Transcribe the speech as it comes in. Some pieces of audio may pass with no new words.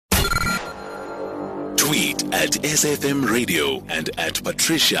Tweet at SFM Radio and at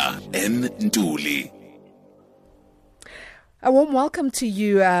Patricia N. Nduli. A warm welcome to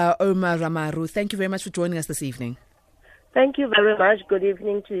you, Ouma Ramaru. Thank you very much for joining us this evening. Thank you very much. Good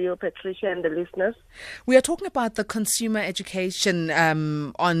evening to you, Patricia, and the listeners. We are talking about the consumer education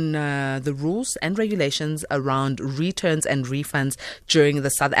on the rules and regulations around returns and refunds during the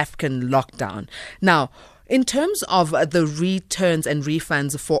South African lockdown. Now, in terms of the returns and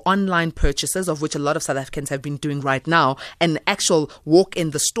refunds for online purchases, of which a lot of South Africans have been doing right now, and actual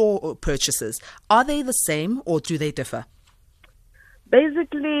walk-in-the-store purchases, are they the same or do they differ?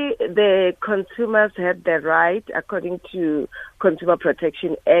 Basically, the consumers have the right, according to Consumer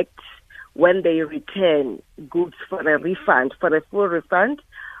Protection Act, when they return goods for a refund, for a full refund,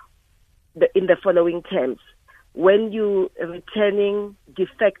 in the following terms. When you are returning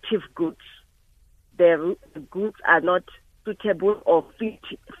defective goods, the goods are not suitable or fit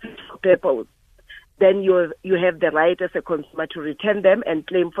for purpose, then you have the right as a consumer to return them and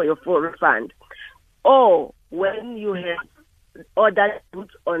claim for your full refund. Or when you have ordered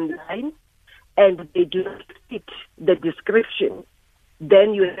goods online and they do not fit the description,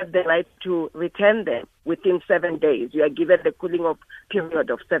 then you have the right to return them within 7 days. You are given the cooling off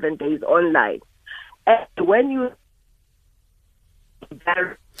period of 7 days online. And when you...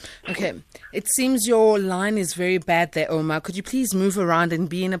 Okay, it seems your line is very bad there, Ouma. Could you please move around and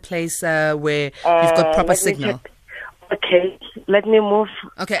be in a place where you've got proper signal? Okay, let me move.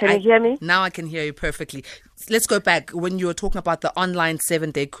 Okay, can you hear me? Now I can hear you perfectly. Let's go back when you were talking about the online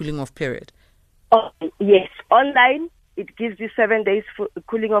 7-day cooling off period. Oh, yes, online it gives you 7 days for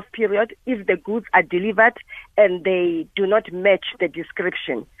cooling off period if the goods are delivered and they do not match the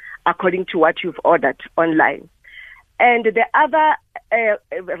description according to what you've ordered online. And the other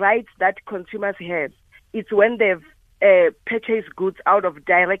rights that consumers have is when they've purchase goods out of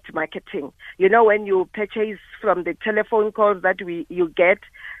direct marketing. You know, when you purchase from the telephone calls that you get,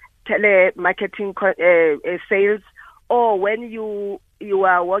 telemarketing sales, or when you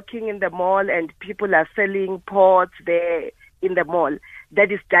are working in the mall and people are selling pots there in the mall,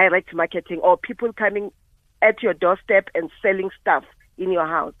 that is direct marketing, or people coming at your doorstep and selling stuff in your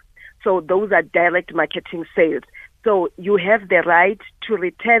house. So those are direct marketing sales. So you have the right to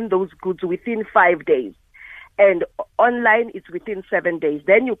return those goods within 5 days. And online, it's within 7 days.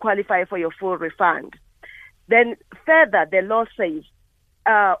 Then you qualify for your full refund. Then further, the law says,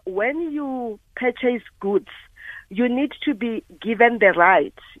 when you purchase goods, you need to be given the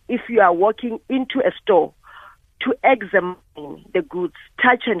right, if you are walking into a store, to examine the goods,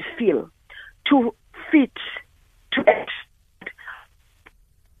 touch and feel, to fit, to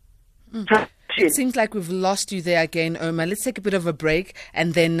It seems like we've lost you there again, Ouma. Let's take a bit of a break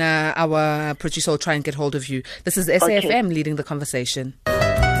and then our producer will try and get hold of you. This is SAFM leading the conversation.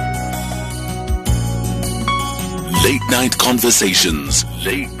 Late Night Conversations.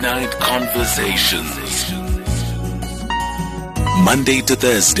 Late Night Conversations. Monday to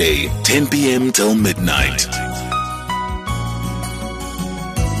Thursday, 10 p.m. till midnight.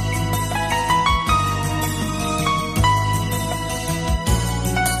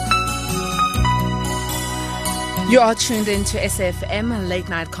 You are tuned into SFM Late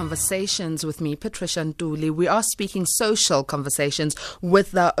Night Conversations with me, Patricia Nduli. We are speaking social conversations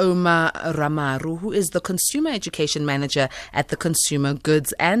with Ouma Ramaru, who is the Consumer Education Manager at the Consumer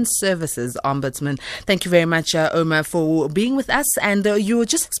Goods and Services Ombudsman. Thank you very much, Ouma, for being with us. And you were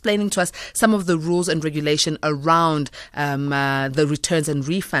just explaining to us some of the rules and regulation around the returns and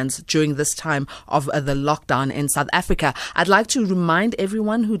refunds during this time of the lockdown in South Africa. I'd like to remind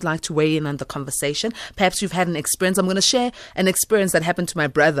everyone who'd like to weigh in on the conversation. Perhaps you've had an experience. I'm going to share an experience that happened to my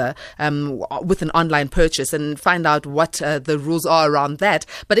brother with an online purchase and find out what the rules are around that.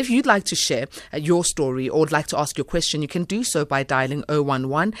 But if you'd like to share your story or would like to ask your question, you can do so by dialing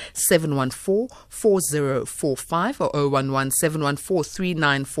 011-714-4045 or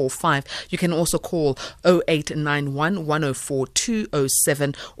 011-714-3945. You can also call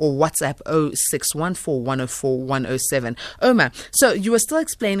 0891-104-207 or WhatsApp 0614-104-107. Ouma, so you were still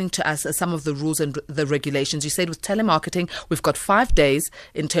explaining to us some of the rules and the regulations. You said with telemarketing, we've got 5 days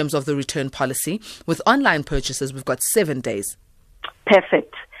in terms of the return policy. With online purchases, we've got 7 days.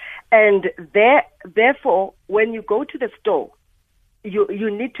 Perfect. And therefore, when you go to the store, you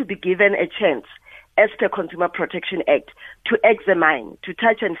need to be given a chance, as per Consumer Protection Act, to examine, to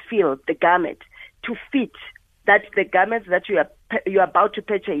touch and feel the garment, to fit, that the garments that you are about to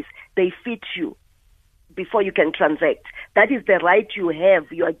purchase, they fit you before you can transact. That is the right you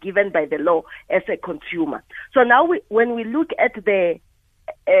have, you are given by the law as a consumer. So now when we look at the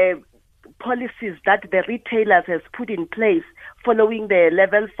policies that the retailers has put in place following the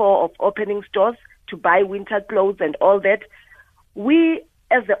level 4 of opening stores to buy winter clothes and all that. We,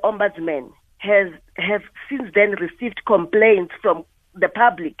 as the Ombudsman, have since then received complaints from the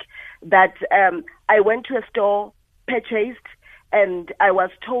public that I went to a store, purchased, and I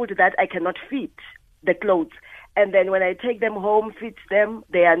was told that I cannot fit the clothes. And then when I take them home, fit them,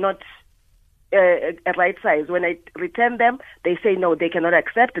 they are not a right size. When I return them, they say no, they cannot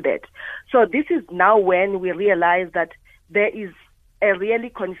accept that. So this is now when we realize that there is a really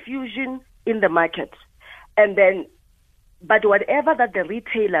confusion in the market. And then, but whatever that the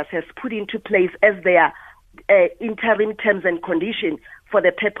retailers has put into place as their interim terms and conditions for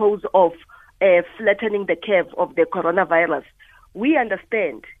the purpose of flattening the curve of the coronavirus, we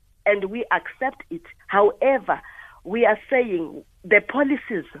understand and we accept it. However, we are saying the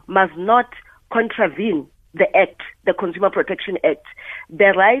policies must not contravene the Act, the Consumer Protection Act.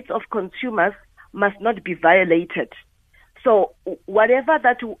 The rights of consumers must not be violated. So whatever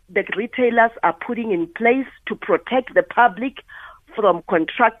that the retailers are putting in place to protect the public from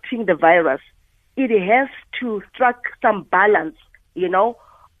contracting the virus, it has to strike some balance,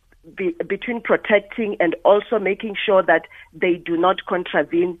 between protecting and also making sure that they do not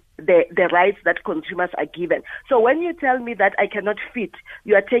contravene the rights that consumers are given. So when you tell me that I cannot fit,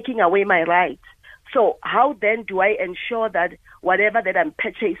 you are taking away my rights. So how then do I ensure that whatever that I'm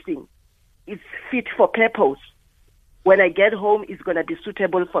purchasing is fit for purpose? When I get home, it's going to be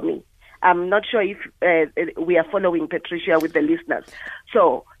suitable for me. I'm not sure if we are following Patricia with the listeners.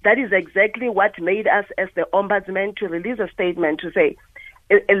 So that is exactly what made us as the Ombudsman to release a statement to say,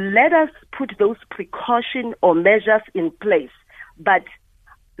 let us put those precaution or measures in place, but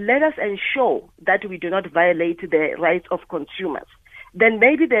let us ensure that we do not violate the rights of consumers. Then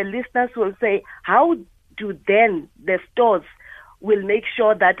maybe the listeners will say, how do then the stores will make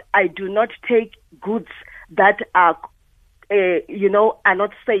sure that I do not take goods that are, are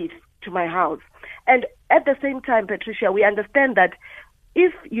not safe to my house? And at the same time, Patricia, we understand that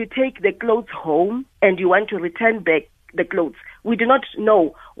if you take the clothes home and you want to return back the clothes, we do not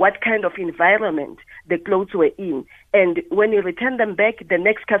know what kind of environment the clothes were in. And when you return them back, the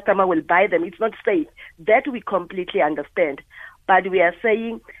next customer will buy them. It's not safe. That we completely understand. But we are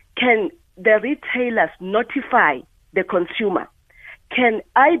saying, can the retailers notify the consumer? Can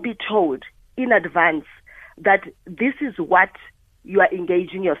I be told in advance that this is what you are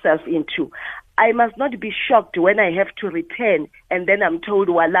engaging yourself into? I must not be shocked when I have to return and then I'm told,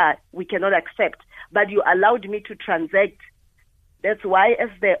 voila, we cannot accept, but you allowed me to transact. That's why, as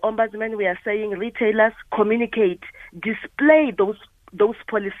the Ombudsman, we are saying retailers communicate, display those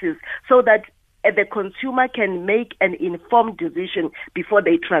policies so that the consumer can make an informed decision before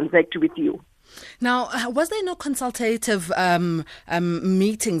they transact with you. Now, was there no consultative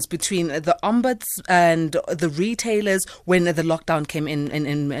meetings between the ombuds and the retailers when the lockdown came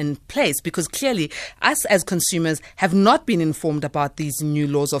in place? Because clearly, us as consumers have not been informed about these new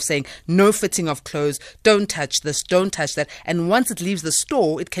laws of saying no fitting of clothes, don't touch this, don't touch that, and once it leaves the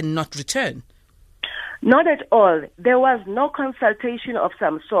store, it cannot return. Not at all. There was no consultation of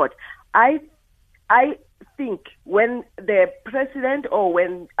some sort. I think when the president or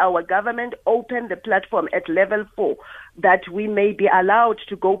when our government opened the platform at level 4 that we may be allowed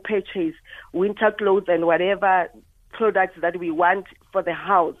to go purchase winter clothes and whatever products that we want for the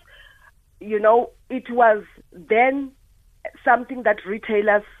house, it was then something that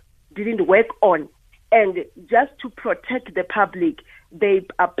retailers didn't work on. And just to protect the public, they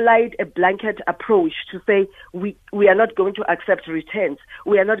applied a blanket approach to say, we are not going to accept returns.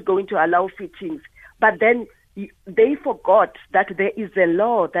 We are not going to allow fittings. But then they forgot that there is a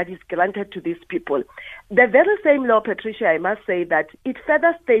law that is granted to these people. The very same law, Patricia, I must say that it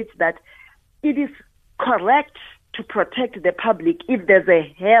further states that it is correct to protect the public if there's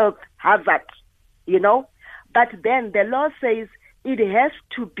a health hazard, But then the law says it has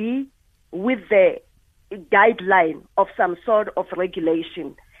to be with the guideline of some sort of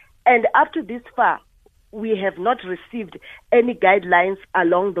regulation. And up to this far, we have not received any guidelines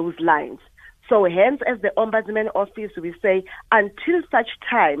along those lines. So hence, as the Ombudsman Office, we say, until such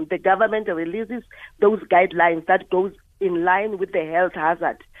time the government releases those guidelines that goes in line with the health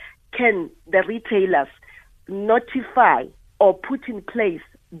hazard, can the retailers notify or put in place,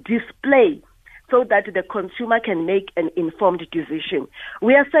 display, so that the consumer can make an informed decision.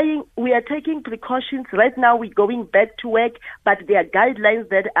 We are saying we are taking precautions. Right now we're going back to work, but there are guidelines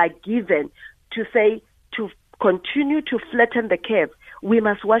that are given to say to continue to flatten the curve. We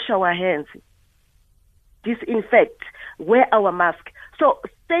must wash our hands, disinfect, wear our mask. So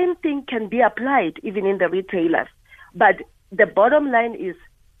same thing can be applied even in the retailers. But the bottom line is,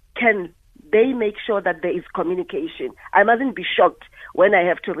 can they make sure that there is communication? I mustn't be shocked when I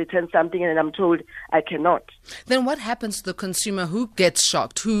have to return something and I'm told I cannot. Then what happens to the consumer who gets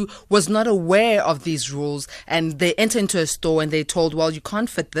shocked, who was not aware of these rules, and they enter into a store and they're told, well, you can't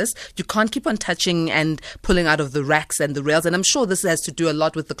fit this, you can't keep on touching and pulling out of the racks and the rails. And I'm sure this has to do a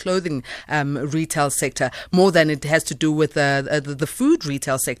lot with the clothing retail sector, more than it has to do with the food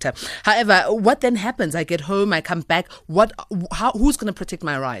retail sector. However, what then happens? I get home, I come back. Who's going to protect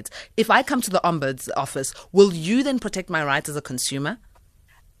my rights? If I come to the Ombuds office, will you then protect my rights as a consumer?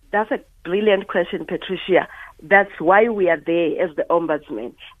 That's a brilliant question, Patricia. That's why we are there as the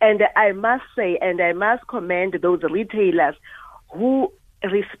Ombudsman. And I must say, and I must commend those retailers who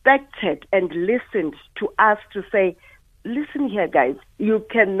respected and listened to us to say, listen here, guys, you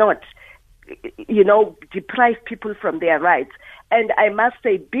cannot, deprive people from their rights. And I must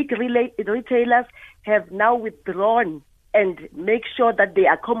say, big retailers have now withdrawn and make sure that they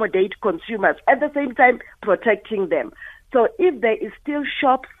accommodate consumers, at the same time protecting them. So if there is still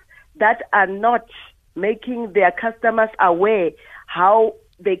shops that are not making their customers aware how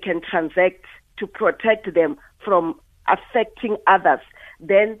they can transact to protect them from affecting others,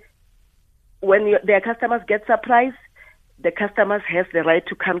 then when their customers get surprised, the customers has the right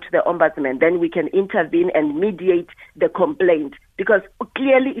to come to the Ombudsman. Then we can intervene and mediate the complaint, because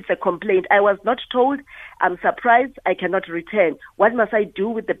clearly it's a complaint. I was not told, I'm surprised, I cannot return. What must I do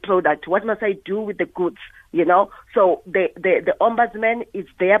with the product? What must I do with the goods? So the Ombudsman is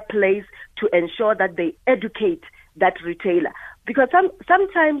their place to ensure that they educate that retailer. Because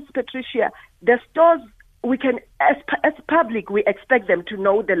sometimes, Patricia, the stores, we can, as public, we expect them to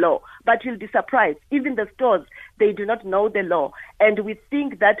know the law, but you'll be surprised. Even the stores, they do not know the law. And we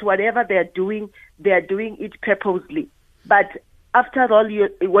think that whatever they are doing it purposely. But after all,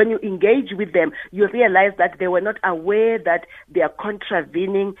 when you engage with them, you realize that they were not aware that they are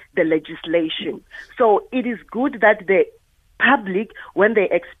contravening the legislation. So it is good that the public, when they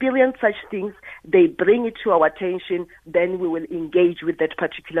experience such things, they bring it to our attention, then we will engage with that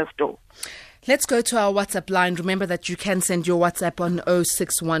particular store. Let's go to our WhatsApp line. Remember that you can send your WhatsApp on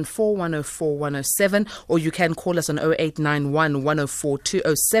 0614 104 107, or you can call us on 0891 104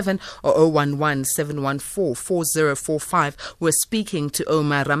 207 or 011 714 4045. We're speaking to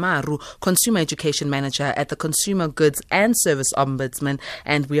Ouma Ramaru, Consumer Education Manager at the Consumer Goods and Service Ombudsman,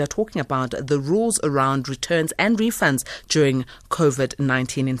 and we are talking about the rules around returns and refunds during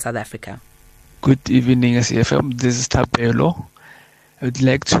COVID-19 in South Africa. Good evening, SFM. This is Tapelo. I would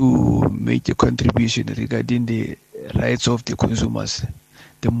like to make a contribution regarding the rights of the consumers,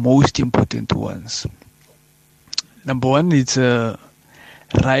 the most important ones. Number one, it's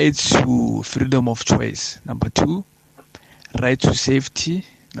right to freedom of choice. Number two, right to safety.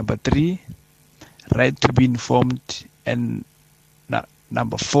 Number three, right to be informed. And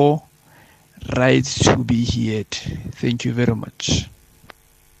number four, right to be heard. Thank you very much.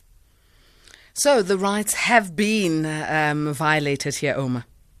 So the rights have been violated here, Ouma.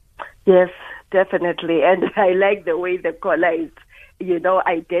 Yes, definitely. And I like the way the caller is,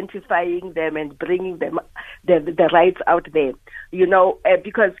 identifying them and bringing them the rights out there.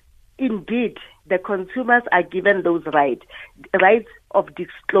 Because indeed the consumers are given those rights of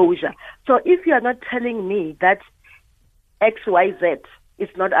disclosure. So if you are not telling me that XYZ is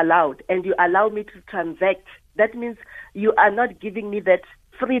not allowed and you allow me to transact, that means you are not giving me that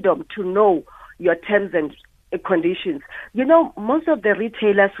freedom to know your terms and conditions. Most of the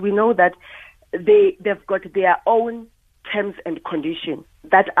retailers, we know that they've got their own terms and conditions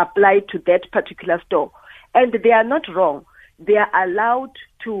that apply to that particular store. And they are not wrong. They are allowed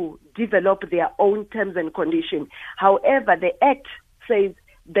to develop their own terms and conditions. However, the Act says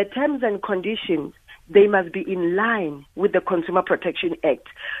the terms and conditions, they must be in line with the Consumer Protection Act.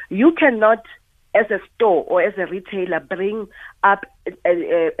 You cannot, as a store or as a retailer, bring up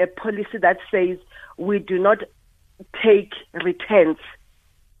a policy that says we do not take returns.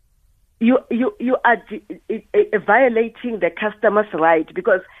 You are violating the customer's right,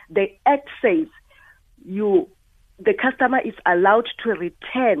 because the Act says the customer is allowed to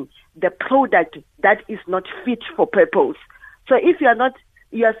return the product that is not fit for purpose. So if you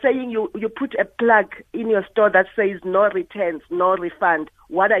are saying you put a plug in your store that says no returns, no refund,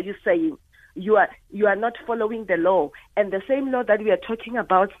 what are you saying? You are not following the law. And the same law that we are talking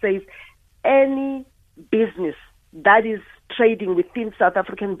about says any business that is trading within South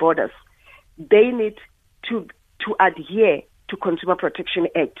African borders, they need to adhere to Consumer Protection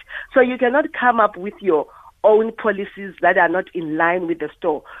Act. So you cannot come up with your own policies that are not in line with the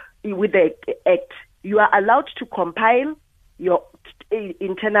Act. You are allowed to compile your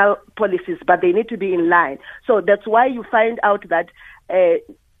internal policies, but they need to be in line. So that's why you find out that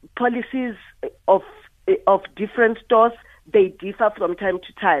policies of different stores, they differ from time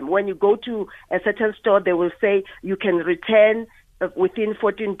to time. When you go to a certain store, they will say you can return within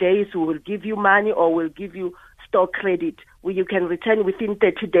 14 days, we will give you money or we'll give you store credit. You can return within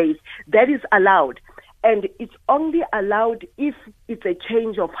 30 days. That is allowed. And it's only allowed if it's a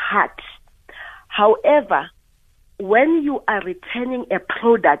change of heart. However, when you are returning a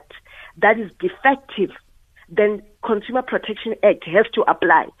product that is defective, then Consumer Protection Act has to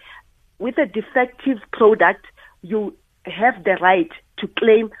apply. With a defective product, you have the right to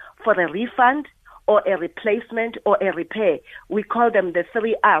claim for a refund or a replacement or a repair. We call them the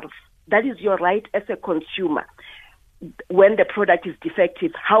 3 R's. That is your right as a consumer when the product is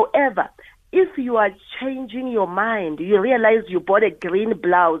defective. However, if you are changing your mind, you realize you bought a green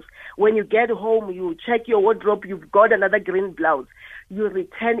blouse. When you get home, you check your wardrobe, you've got another green blouse. You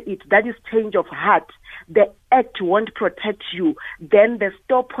return it. That is change of heart. The act won't protect you. Then the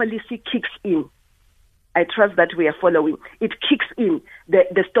store policy kicks in. I trust that we are following. It kicks in,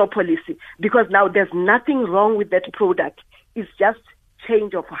 the store policy, because now there's nothing wrong with that product. It's just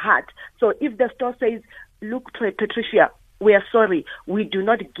change of heart. So if the store says, look, Patricia, we are sorry, we do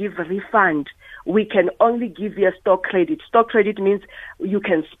not give refund. We can only give you a store credit. Store credit means you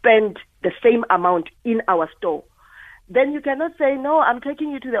can spend the same amount in our store. Then you cannot say, no, I'm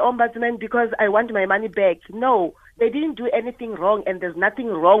taking you to the ombudsman because I want my money back. No, they didn't do anything wrong and there's nothing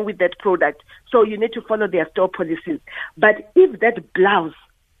wrong with that product. So you need to follow their store policies. But if that blouse,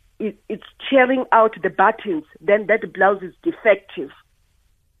 it's tearing out the buttons, then that blouse is defective.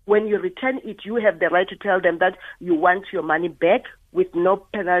 When you return it, you have the right to tell them that you want your money back with no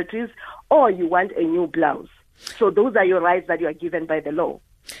penalties or you want a new blouse. So those are your rights that you are given by the law.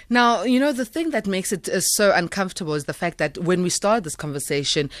 Now, the thing that makes it so uncomfortable is the fact that when we started this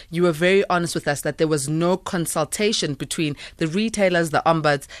conversation, you were very honest with us that there was no consultation between the retailers, the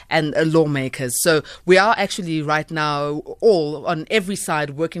ombuds, and lawmakers. So we are actually right now all on every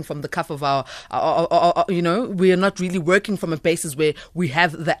side working from the cuff of our we are not really working from a basis where we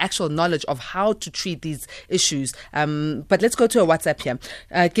have the actual knowledge of how to treat these issues. But let's go to a WhatsApp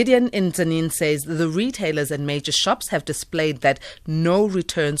here. Gideon in Zanin says the retailers and major shops have displayed that no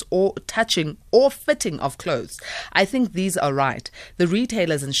returns or touching or fitting of clothes. I think these are right. The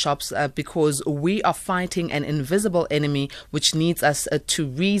retailers and shops, because we are fighting an invisible enemy which needs us to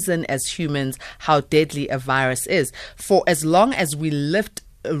reason as humans how deadly a virus is. For as long as we lift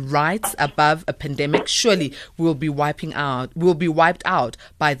rights above a pandemic, surely we'll be wiped out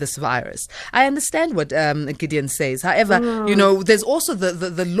by this virus. I understand what Gideon says. However, there's also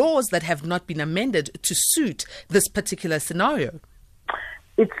the laws that have not been amended to suit this particular scenario.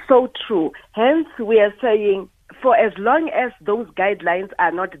 It's so true. Hence, we are saying for as long as those guidelines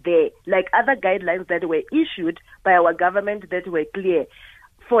are not there, like other guidelines that were issued by our government that were clear,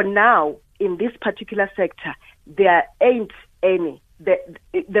 for now, in this particular sector, there ain't any.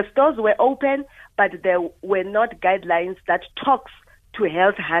 The stores were open, but there were not guidelines that talks to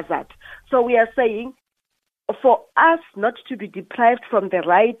health hazard. So we are saying for us not to be deprived from the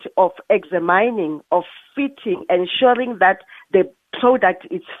right of examining, of fitting, ensuring that the product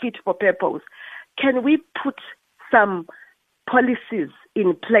is fit for purpose, can we put some policies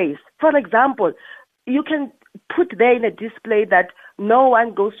in place? For example, you can put there in a display that no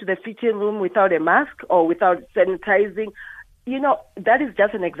one goes to the fitting room without a mask or without sanitizing. That is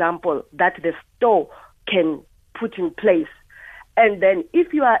just an example that the store can put in place. And then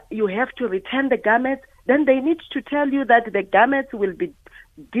if you have to return the garments, then they need to tell you that the garments will be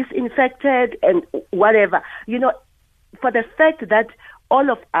disinfected and whatever. For the fact that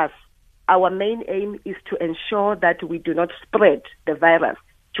all of us, our main aim is to ensure that we do not spread the virus,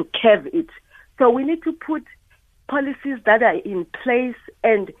 to curb it. So we need to put policies that are in place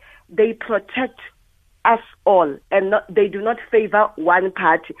and they protect us all and they do not favor one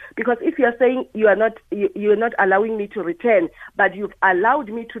party. Because if you're saying you're not allowing me to return, but you've allowed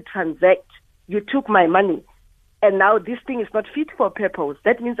me to transact, you took my money, and now this thing is not fit for purpose,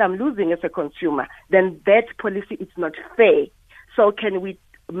 that means I'm losing as a consumer. Then that policy is not fair. So can we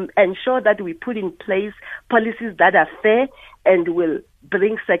ensure that we put in place policies that are fair and will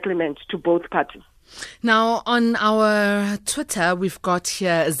bring settlement to both parties? Now, on our Twitter, we've got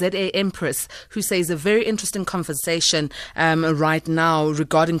here ZA Empress, who says a very interesting conversation right now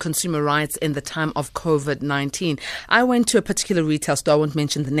regarding consumer rights in the time of COVID-19. I went to a particular retail store, I won't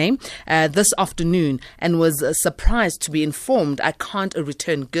mention the name, this afternoon and was surprised to be informed I can't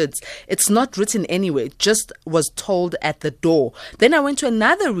return goods. It's not written anywhere, just was told at the door. Then I went to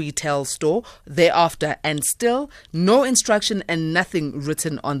another retail store thereafter and still no instruction and nothing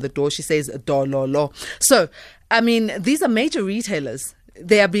written on the door. She says, Dololo. So, these are major retailers.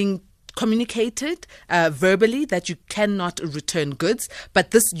 They are being communicated verbally that you cannot return goods,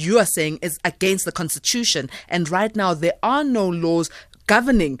 but this you are saying is against the Constitution. And right now there are no laws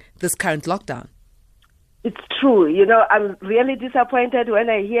governing this current lockdown. It's true. You know, I'm really disappointed when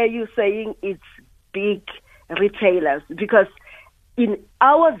I hear you saying it's big retailers, because in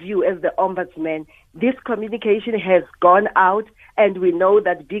our view as the Ombudsman, this communication has gone out and we know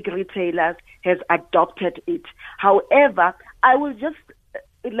that big retailers has adopted it. However, I will just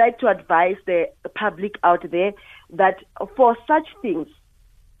like to advise the public out there that for such things,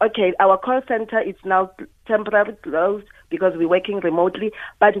 okay, our call center is now temporarily closed because we're working remotely,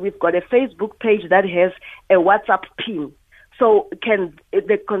 but we've got a Facebook page that has a WhatsApp pin. So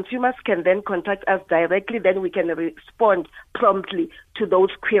the consumers can then contact us directly, then we can respond promptly to those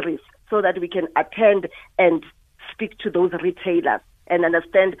queries so that we can attend and speak to those retailers and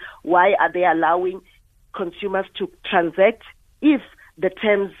understand why are they allowing consumers to transact if the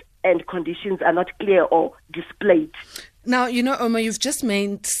terms and conditions are not clear or displayed. Now, you know, Ouma, you've just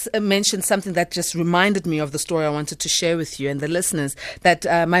mentioned something that just reminded me of the story I wanted to share with you and the listeners, that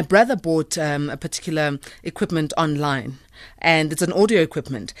my brother bought a particular equipment online, and it's an audio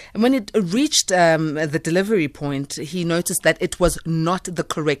equipment. And when it reached the delivery point, he noticed that it was not the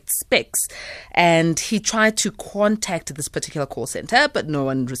correct specs. And he tried to contact this particular call center, but no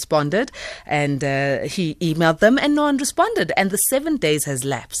one responded. And he emailed them and no one responded. And the 7 days has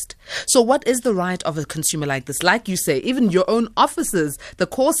lapsed. So what is the right of a consumer like this? Like you say, even your own offices, the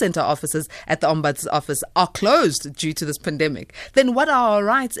call center offices at the Ombuds office are closed due to this pandemic. Then what are our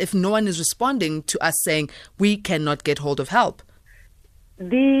rights if no one is responding to us saying we cannot get hold of help?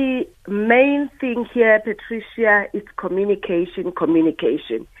 The main thing here, Patricia, is communication.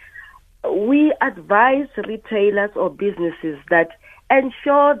 We advise retailers or businesses that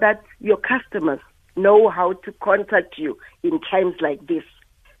ensure that your customers know how to contact you in times like this.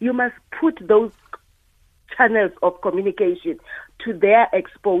 You must put those channels of communication to their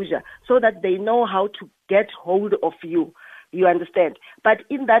exposure so that they know how to get hold of you. You understand? But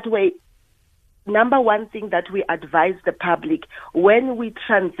in that way, number one thing that we advise the public, when we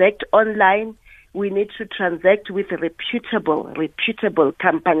transact online, we need to transact with reputable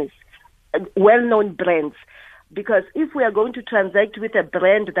companies, well-known brands. Because if we are going to transact with a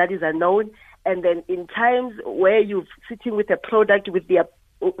brand that is unknown, and then in times where you're sitting with a product with a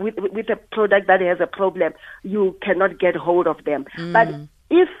product that has a problem, you cannot get hold of them. But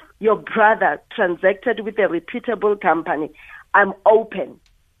if your brother transacted with a reputable company, I'm open,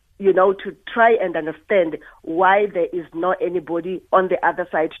 to try and understand why there is not anybody on the other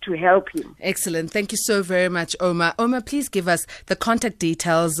side to help him. Excellent. Thank you so very much, Ouma. Ouma, please give us the contact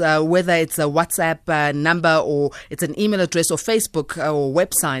details, whether it's a WhatsApp number or it's an email address or Facebook or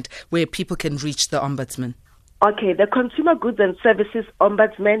website where people can reach the Ombudsman. Okay, the Consumer Goods and Services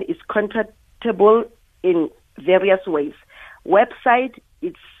Ombudsman is contactable in various ways. Website,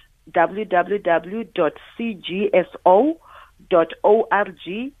 it's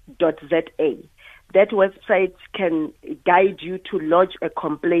www.cgso.org.za. That website can guide you to lodge a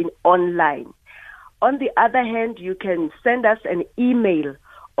complaint online. On the other hand, you can send us an email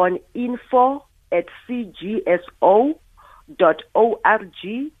on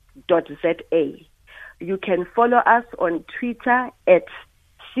info@cgso.org.za. You can follow us on Twitter at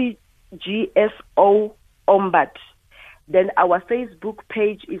CGSO Ombud. Then our Facebook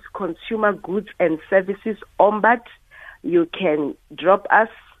page is Consumer Goods and Services Ombud. You can drop us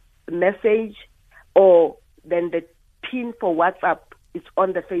a message, or then the pin for WhatsApp is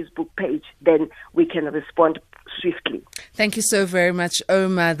on the Facebook page. Then we can respond swiftly. Thank you so very much,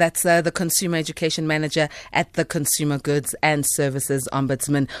 Ouma. That's the Consumer Education Manager at the Consumer Goods and Services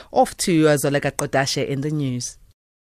Ombudsman. Off to Zoleka Kodashe in the news.